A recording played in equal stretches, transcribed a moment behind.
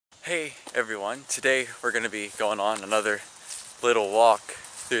Hey everyone, today we're going to be going on another little walk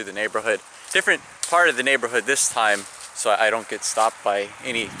through the neighborhood. Different part of the neighborhood this time, so I don't get stopped by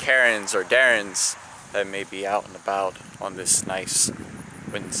any Karens or Darrens that may be out and about on this nice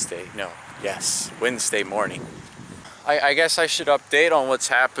Wednesday morning. I guess I should update on what's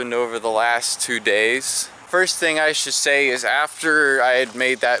happened over the last 2 days. First thing I should say is after I had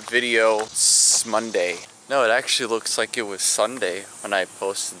made that video Monday. No, it actually looks like it was Sunday when I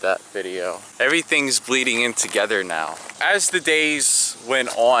posted that video. Everything's bleeding in together now. As the days went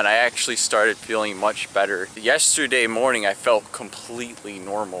on, I actually started feeling much better. Yesterday morning, I felt completely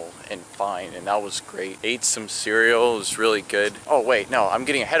normal and fine, and that was great. Ate some cereal, it was really good. Oh wait, no, I'm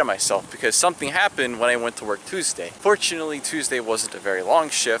getting ahead of myself because something happened when I went to work Tuesday. Fortunately, Tuesday wasn't a very long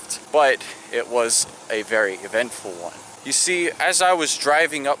shift, but it was a very eventful one. You see, as I was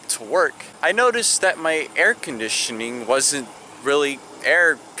driving up to work, I noticed that my air conditioning wasn't really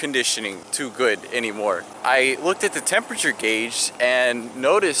air conditioning too good anymore. I looked at the temperature gauge and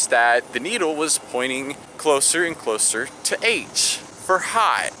noticed that the needle was pointing closer and closer to H for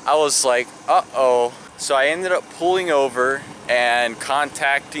hot. I was like, uh-oh. So I ended up pulling over and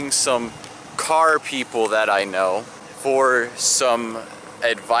contacting some car people that I know for some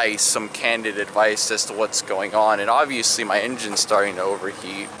advice, some candid advice as to what's going on. And obviously my engine's starting to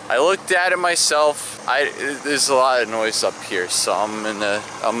overheat. I looked at it myself. There's a lot of noise up here, so I'm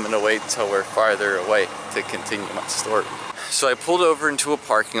gonna wait till we're farther away to continue my story. So I pulled over into a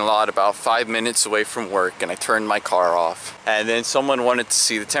parking lot about 5 minutes away from work, and I turned my car off. And then someone wanted to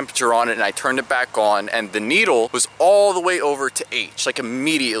see the temperature on it, and I turned it back on, and the needle was all the way over to H. Like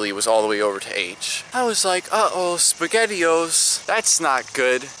immediately was all the way over to H. I was like, uh-oh, SpaghettiOs, that's not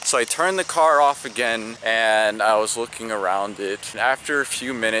good. So I turned the car off again, and I was looking around it. And after a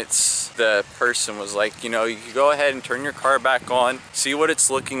few minutes, the person was like, you know, you can go ahead and turn your car back on, see what it's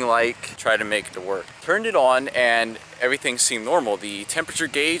looking like, try to make it work. Turned it on, and everything seemed normal. The temperature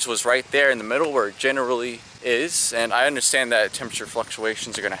gauge was right there in the middle where it generally is, and I understand that temperature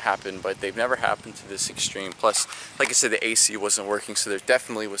fluctuations are going to happen, but they've never happened to this extreme. Plus, like I said, the AC wasn't working, so there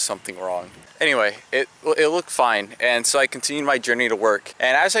definitely was something wrong. Anyway, it looked fine, and so I continued my journey to work.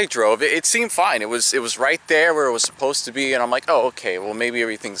 And as I drove, it seemed fine. It was right there where it was supposed to be, and I'm like, oh, okay, well maybe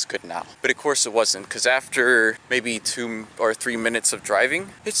everything's good now. But of course it wasn't, because after maybe 2 or 3 minutes of driving,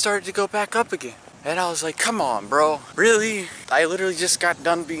 it started to go back up again. And I was like, come on, bro, really? I literally just got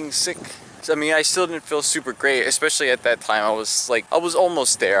done being sick. I mean, I still didn't feel super great, especially at that time. I was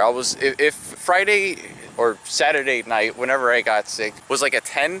almost there. If Friday or Saturday night, whenever I got sick, was like a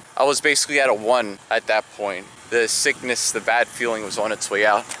 10, I was basically at a 1 at that point. The sickness, the bad feeling was on its way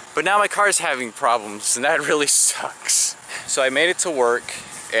out. But now my car's having problems, and that really sucks. So I made it to work,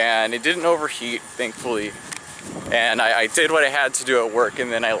 and it didn't overheat, thankfully. And I did what I had to do at work,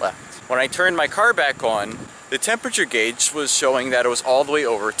 and then I left. When I turned my car back on, the temperature gauge was showing that it was all the way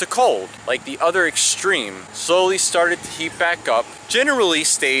over to cold, like the other extreme. Slowly started to heat back up, generally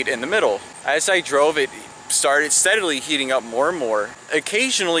stayed in the middle. As I drove, it started steadily heating up more and more.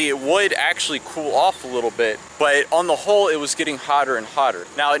 Occasionally it would actually cool off a little bit, but on the whole it was getting hotter and hotter.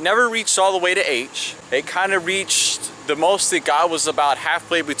 Now it never reached all the way to H. It kind of reached, the most it got was about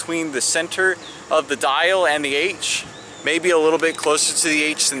halfway between the center of the dial and the H. Maybe a little bit closer to the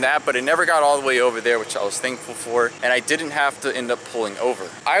H than that, but it never got all the way over there, which I was thankful for, and I didn't have to end up pulling over.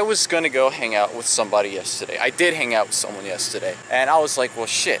 I was gonna go hang out with somebody yesterday. I did hang out with someone yesterday, and I was like, well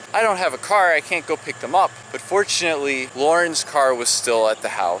shit, I don't have a car, I can't go pick them up. But fortunately, Lauren's car was still at the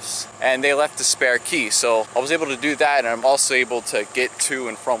house, and they left a spare key, so I was able to do that, and I'm also able to get to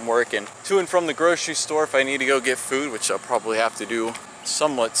and from work and to and from the grocery store if I need to go get food, which I'll probably have to do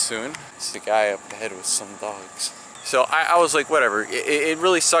somewhat soon. It's the guy up ahead with some dogs. So I was like, whatever. It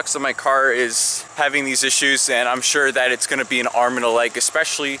really sucks that my car is having these issues, and I'm sure that it's gonna be an arm and a leg,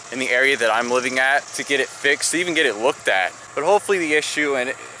 especially in the area that I'm living at, to get it fixed, to even get it looked at. But hopefully the issue,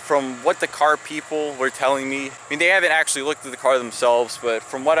 and from what the car people were telling me, I mean, they haven't actually looked at the car themselves, but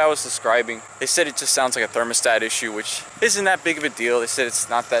from what I was describing, they said it just sounds like a thermostat issue, which isn't that big of a deal. They said it's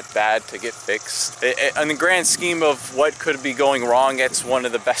not that bad to get fixed. In the grand scheme of what could be going wrong, it's one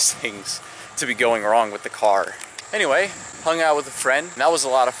of the best things to be going wrong with the car. Anyway, hung out with a friend, and that was a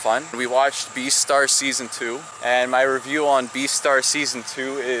lot of fun. We watched Beastar Season 2, and my review on Beastar Season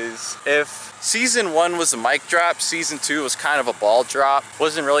 2 is, if Season 1 was a mic drop, Season 2 was kind of a ball drop.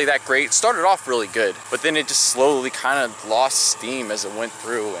 Wasn't really that great. It started off really good, but then it just slowly kind of lost steam as it went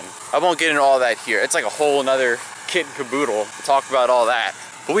through, and I won't get into all that here. It's like a whole nother kit and caboodle to talk about all that.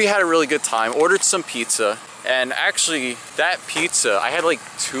 But we had a really good time, ordered some pizza, And actually, that pizza, I had like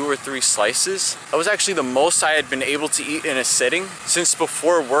 2 or 3 slices. That was actually the most I had been able to eat in a sitting since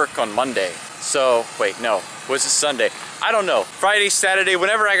before work on Monday. So, wait, no, was it Sunday? I don't know. Friday, Saturday,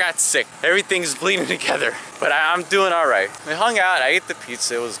 whenever I got sick, everything's bleeding together. But I'm doing all right. We hung out, I ate the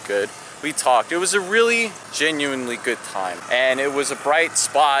pizza, it was good. We talked. It was a really genuinely good time. And it was a bright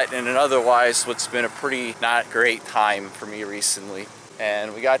spot in an otherwise what's been a pretty not great time for me recently.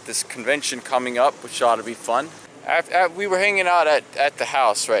 And we got this convention coming up, which ought to be fun. We were hanging out at the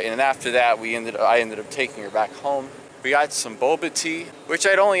house, right? And after that, I ended up taking her back home. We got some boba tea, which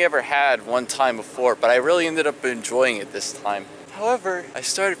I'd only ever had one time before, but I really ended up enjoying it this time. However, I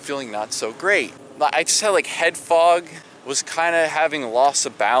started feeling not so great. I just had like head fog, was kind of having loss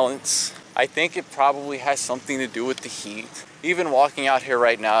of balance. I think it probably has something to do with the heat. Even walking out here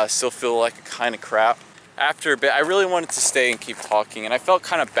right now, I still feel like a kind of crap. After a bit, I really wanted to stay and keep talking, and I felt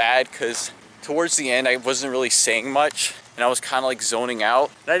kind of bad because towards the end, I wasn't really saying much, and I was kind of like zoning out,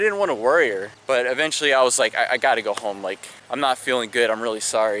 and I didn't want to worry her. But eventually I was like, I gotta go home. Like, I'm not feeling good. I'm really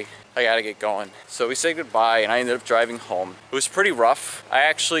sorry. I gotta get going. So we said goodbye, and I ended up driving home. It was pretty rough.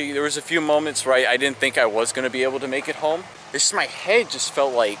 There was a few moments where I didn't think I was gonna be able to make it home. It's just my head just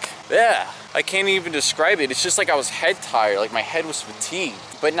felt like, yeah, I can't even describe it. It's just like I was head tired, like my head was fatigued.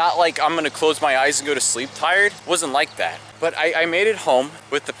 But not like I'm gonna close my eyes and go to sleep tired. It wasn't like that. But I made it home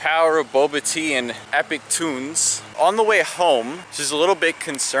with the power of boba tea and epic tunes. On the way home, which is a little bit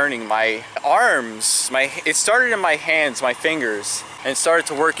concerning, my arms, it started in my hands, my fingers, and started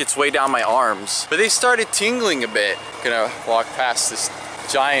to work its way down my arms. But they started tingling a bit. Gonna walk past this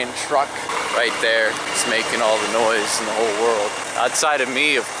giant truck right there. It's making all the noise in the whole world. Outside of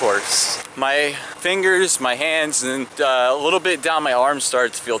me, of course. My fingers, my hands, and a little bit down my arms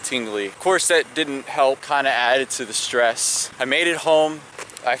started to feel tingly. Of course, that didn't help, kind of added to the stress. I made it home.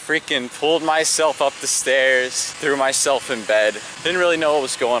 I freaking pulled myself up the stairs, threw myself in bed. Didn't really know what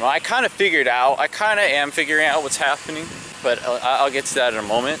was going on. I kind of am figuring out what's happening, but I'll get to that in a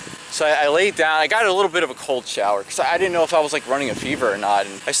moment. So I laid down. I got a little bit of a cold shower because I didn't know if I was like running a fever or not,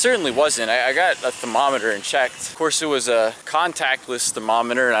 and I certainly wasn't. I got a thermometer and checked. Of course, it was a contactless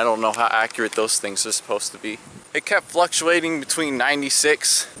thermometer, and I don't know how accurate those things are supposed to be. It kept fluctuating between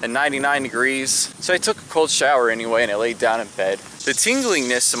 96 and 99 degrees. So I took a cold shower anyway, and I laid down in bed. The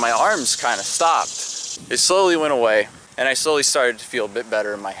tinglingness in my arms kind of stopped. It slowly went away, and I slowly started to feel a bit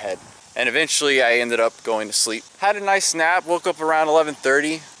better in my head. And eventually I ended up going to sleep. Had a nice nap, woke up around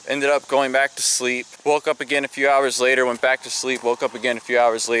 11:30, ended up going back to sleep. Woke up again a few hours later, went back to sleep, woke up again a few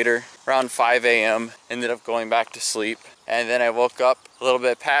hours later. Around 5 a.m., ended up going back to sleep. And then I woke up a little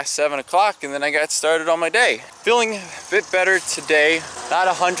bit past 7 o'clock, and then I got started on my day. Feeling a bit better today, not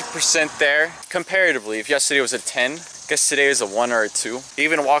 100% there. Comparatively, if yesterday was a 10, I guess today is a 1 or a 2.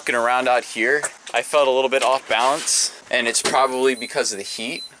 Even walking around out here, I felt a little bit off balance, and it's probably because of the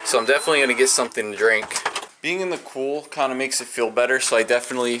heat. So I'm definitely gonna get something to drink. Being in the cool kind of makes it feel better, so I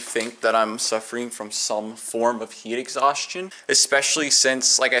definitely think that I'm suffering from some form of heat exhaustion, especially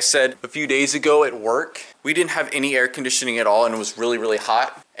since, like I said, a few days ago at work, we didn't have any air conditioning at all, and it was really, really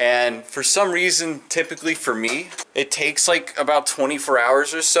hot. And for some reason, typically for me, it takes like about 24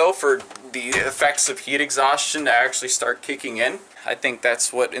 hours or so for the effects of heat exhaustion to actually start kicking in. I think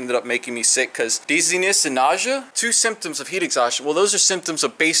that's what ended up making me sick, because dizziness and nausea, 2 symptoms of heat exhaustion. Well, those are symptoms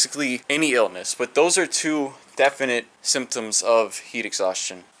of basically any illness, but those are 2 definite symptoms of heat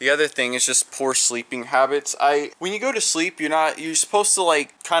exhaustion. The other thing is just poor sleeping habits. When you go to sleep, you're supposed to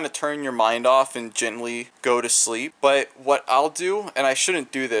like kind of turn your mind off and gently go to sleep. But what I'll do, and I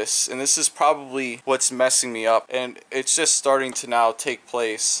shouldn't do this, and this is probably what's messing me up, and it's just starting to now take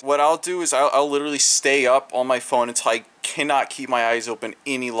place. What I'll do is I'll literally stay up on my phone until I cannot keep my eyes open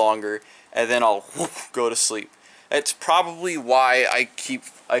any longer, and then I'll go to sleep. It's probably why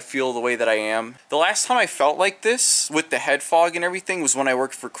I feel the way that I am. The last time I felt like this with the head fog and everything was when I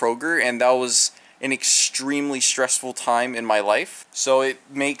worked for Kroger, and that was an extremely stressful time in my life. So it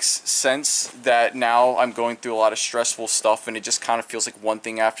makes sense that now I'm going through a lot of stressful stuff, and it just kind of feels like one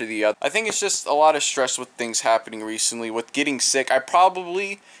thing after the other. I think it's just a lot of stress with things happening recently. With getting sick, I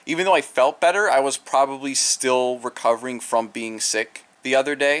probably, even though I felt better, I was probably still recovering from being sick the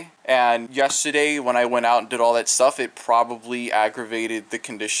other day. And yesterday when I went out and did all that stuff, it probably aggravated the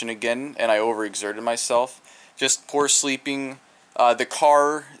condition again, and I overexerted myself. Just poor sleeping. The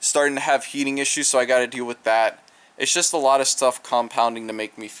car starting to have heating issues, so I got to deal with that. It's just a lot of stuff compounding to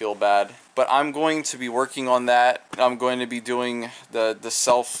make me feel bad. but I'm going to be working on that. I'm going to be doing the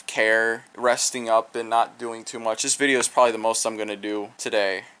self-care, resting up and not doing too much. This video is probably the most I'm going to do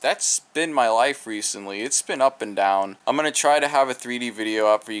today. That's been my life recently. It's been up and down. I'm going to try to have a 3D video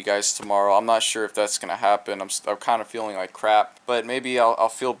up for you guys tomorrow. I'm not sure if that's going to happen. I'm kind of feeling like crap, but maybe I'll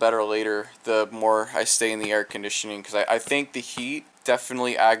feel better later the more I stay in the air conditioning, because I think the heat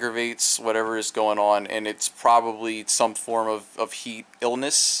definitely aggravates whatever is going on, and it's probably some form of heat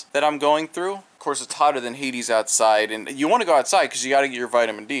illness that I'm going through. Of course, it's hotter than Hades outside, and you want to go outside because you got to get your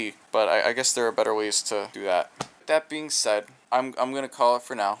vitamin D, but I guess there are better ways to do that. That being said, I'm going to call it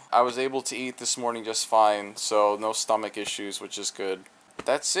for now. I was able to eat this morning just fine, so no stomach issues, which is good.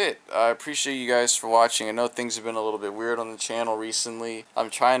 That's it. I appreciate you guys for watching. I know things have been a little bit weird on the channel recently.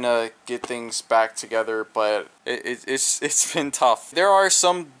 I'm trying to get things back together, but it's been tough. There are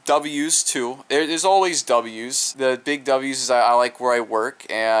some W's too. There's always W's. The big W's is I like where I work,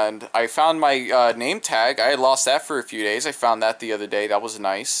 and I found my name tag. I had lost that for a few days. I found that the other day. That was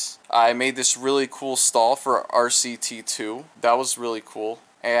nice. I made this really cool stall for RCT2. That was really cool.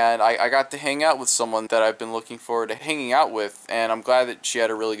 And I got to hang out with someone that I've been looking forward to hanging out with, and I'm glad that she had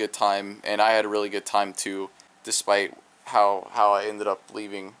a really good time, and I had a really good time too, despite how I ended up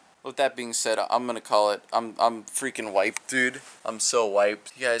leaving. With that being said, I'm gonna call it. I'm freaking wiped, dude. I'm so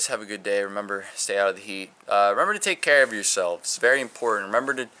wiped. You guys have a good day. Remember, stay out of the heat. Remember to take care of yourselves. Very important.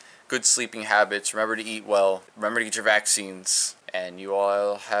 Remember to good sleeping habits. Remember to eat well. Remember to get your vaccines. And you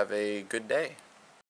all have a good day.